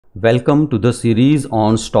Welcome to the series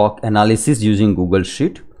on stock analysis using Google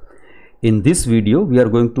Sheet. In this video, we are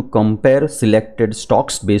going to compare selected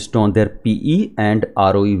stocks based on their PE and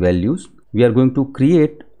ROE values. We are going to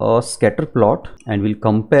create a scatter plot and we'll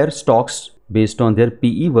compare stocks based on their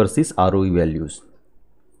PE versus ROE values.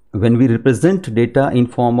 When we represent data in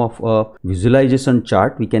form of a visualization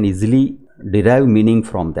chart, we can easily derive meaning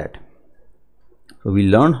from that. So we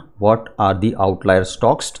learn what are the outlier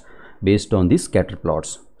stocks based on these scatter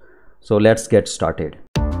plots. So let's get started.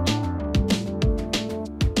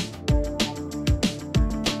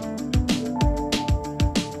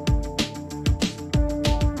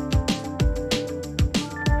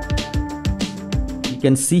 You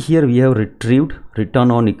can see here we have retrieved return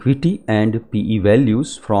on equity and PE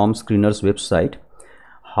values from Screener's website.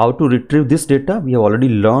 How to retrieve this data we have already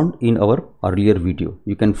learned in our earlier video.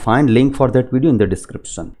 You can find link for that video in the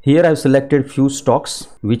description. Here I have selected few stocks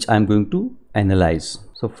which I am going to analyze.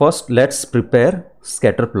 So first let's prepare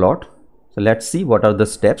scatter plot. So let's see what are the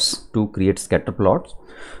steps to create scatter plots.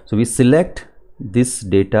 So we select this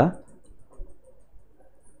data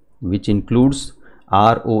which includes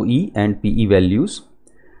ROE and PE values.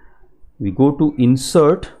 We go to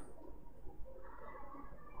insert,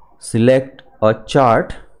 select a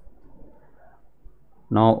chart.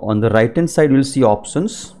 Now on the right hand side you will see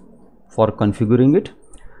options for configuring it.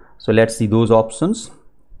 So let's see those options.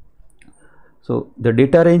 So the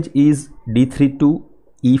data range is D3 to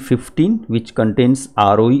E15, which contains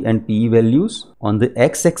ROE and PE values. On the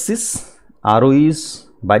x-axis, ROE is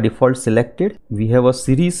by default selected. We have a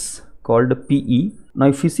series called PE. Now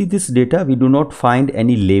if you see this data, we do not find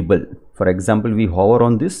any label. For example, we hover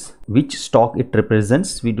on this, which stock it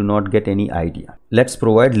represents, we do not get any idea. Let's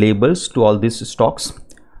provide labels to all these stocks.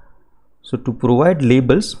 So to provide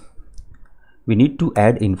labels, we need to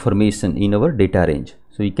add information in our data range.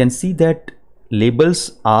 So you can see that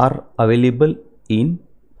labels are available in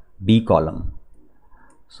B column.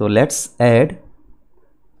 So let's add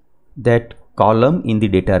that column in the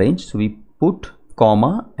data range. So we put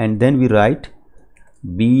comma and then we write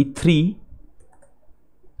B3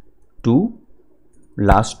 to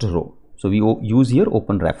last row. So we use here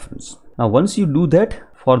open reference. Now once you do that,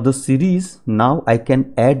 for the series, now I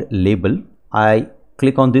can add label. I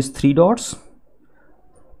click on these three dots,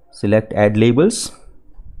 select add labels,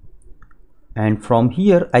 and from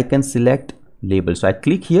here I can select label. So I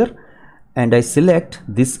click here and I select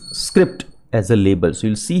this script as a label. So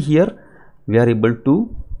you'll see here we are able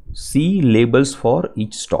to see labels for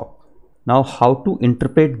each stock. Now how to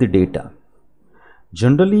interpret the data?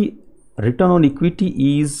 Generally return on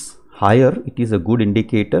equity is higher, it is a good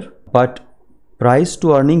indicator, but price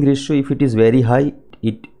to earning ratio, if it is very high,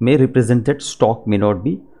 it may represent that stock may not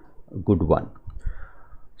be a good one.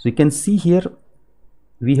 So you can see here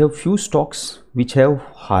we have few stocks which have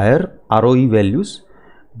higher ROE values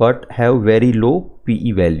but have very low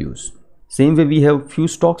PE values. Same way we have few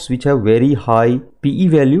stocks which have very high PE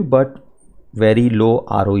value but very low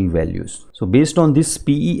ROE values. So based on this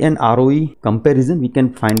PE and ROE comparison, we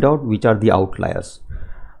can find out which are the outliers.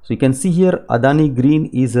 So you can see here Adani Green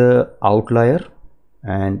is a outlier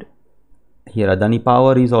and here Adani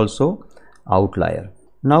Power is also outlier.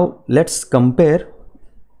 Now let's compare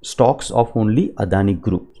stocks of only Adani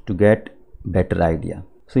Group to get better idea.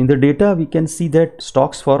 So in the data we can see that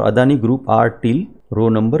stocks for Adani Group are till row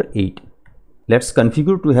number 8. Let's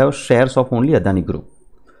configure to have shares of only Adani Group.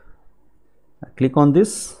 I click on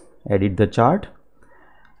this, edit the chart.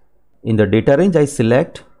 In the data range I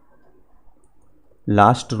select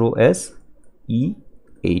last row as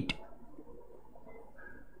E8.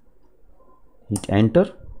 Hit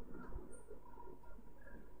enter.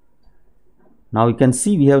 Now you can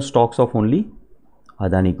see we have stocks of only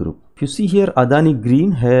Adani Group. If you see here Adani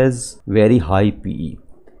Green has very high PE.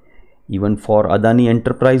 Even for Adani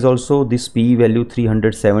Enterprise also this PE value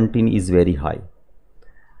 317 is very high.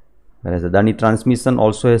 Whereas Adani Transmission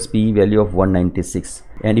also has PE value of 196.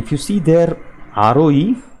 And if you see their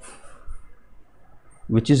ROE,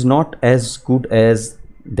 which is not as good as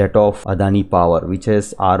that of Adani Power, which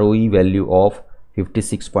has ROE value of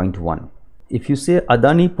 56.1. If you say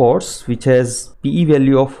Adani Ports, which has PE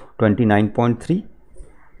value of 29.3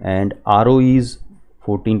 and ROE is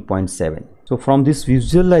 14.7. So from this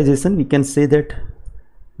visualization we can say that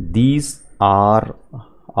these are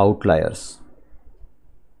outliers.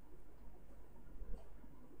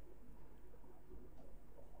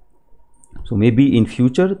 So maybe in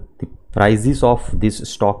future the prices of this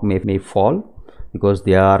stock may fall because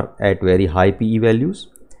they are at very high PE values,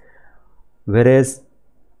 whereas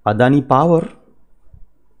Adani Power,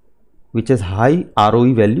 which has high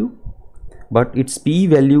ROE value but its PE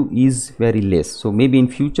value is very less. So maybe in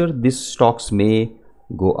future these stocks may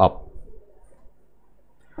go up.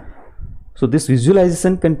 So this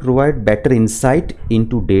visualization can provide better insight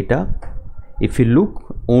into data. If you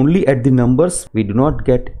look only at the numbers, we do not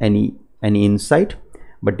get any insight.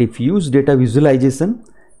 But if you use data visualization,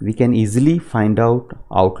 we can easily find out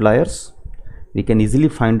outliers. We can easily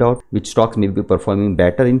find out which stocks may be performing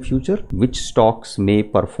better in future, which stocks may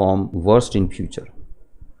perform worst in future.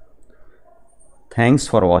 Thanks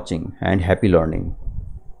for watching and happy learning.